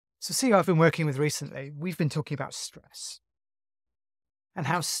So, see, who I've been working with recently, we've been talking about stress and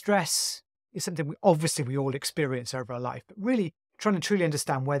how stress is something we all experience over our life, but really trying to truly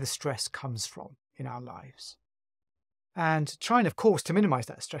understand where the stress comes from in our lives. And trying, of course, to minimize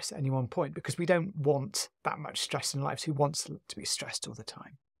that stress at any one point because we don't want that much stress in lives. Who wants to be stressed all the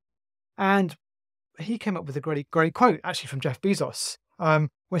time? And he came up with a great quote, actually, from Jeff Bezos,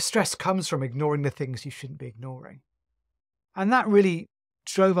 where stress comes from ignoring the things you shouldn't be ignoring. And that really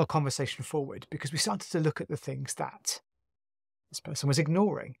drove our conversation forward because we started to look at the things that this person was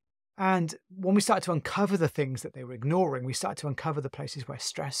ignoring. And when we started to uncover the things that they were ignoring, we started to uncover the places where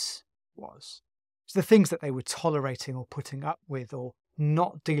stress was. So the things that they were tolerating or putting up with or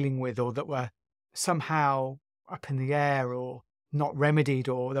not dealing with, or that were somehow up in the air or not remedied,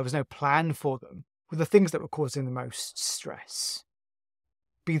 or there was no plan for them, were the things that were causing the most stress.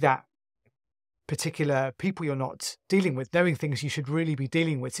 Be that particular people you're not dealing with, knowing things you should really be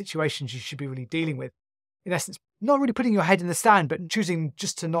dealing with, situations you should be really dealing with. In essence, not really putting your head in the sand, but choosing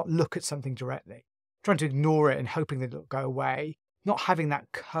just to not look at something directly, trying to ignore it and hoping that it'll go away, not having that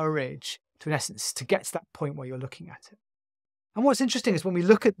courage to, in essence, to get to that point where you're looking at it. And what's interesting is when we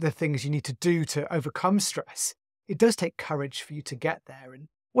look at the things you need to do to overcome stress, it does take courage for you to get there. And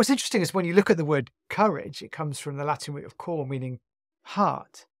what's interesting is when you look at the word courage, it comes from the Latin root of cor, meaning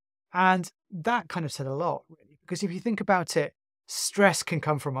heart. And that kind of said a lot, really, because if you think about it, stress can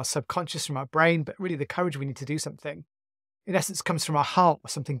come from our subconscious, from our brain, but really the courage we need to do something, in essence, comes from our heart or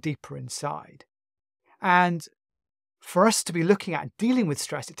something deeper inside. And for us to be looking at and dealing with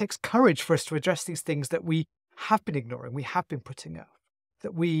stress, it takes courage for us to address these things that we have been ignoring, we have been putting off,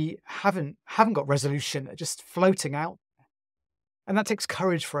 that we haven't got resolution, are just floating out there. And that takes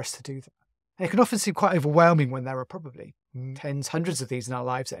courage for us to do that. And it can often seem quite overwhelming when there are probably tens, hundreds of these in our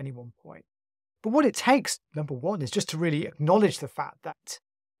lives at any one point. But what it takes, number one, is just to really acknowledge the fact that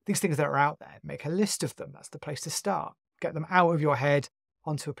these things that are out there, make a list of them. That's the place to start. Get them out of your head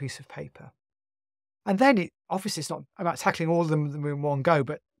onto a piece of paper. And then obviously it's not about tackling all of them in one go,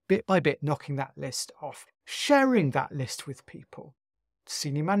 but bit by bit knocking that list off, sharing that list with people,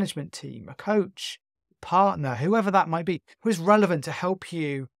 senior management team, a coach, partner, whoever that might be, who is relevant to help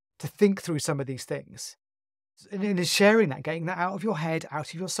you to think through some of these things. And in sharing that, getting that out of your head,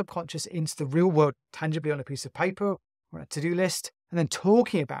 out of your subconscious, into the real world, tangibly on a piece of paper or a to-do list, and then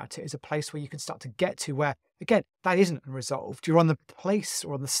talking about it is a place where you can start to get to where, again, that isn't unresolved. You're on the place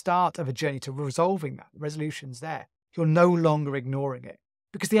or on the start of a journey to resolving that. The resolution's there. You're no longer ignoring it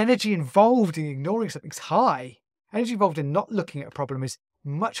because the energy involved in ignoring something is high. Energy involved in not looking at a problem is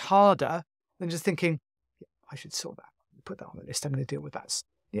much harder than just thinking, yeah, I should sort that. Put that on the list. I'm going to deal with that.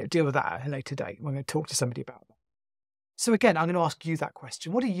 Deal with that at a later date. I'm going to talk to somebody about that. So again, I'm going to ask you that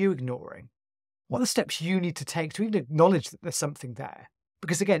question. What are you ignoring? What are the steps you need to take to even acknowledge that there's something there?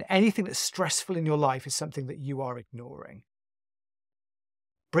 Because again, anything that's stressful in your life is something that you are ignoring.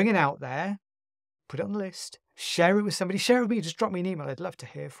 Bring it out there, put it on the list, share it with somebody, share it with me, just drop me an email. I'd love to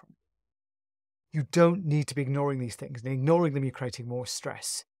hear from you. You don't need to be ignoring these things. And ignoring them, you're creating more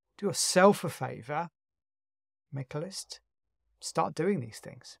stress. Do yourself a favor, make a list, start doing these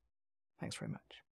things. Thanks very much.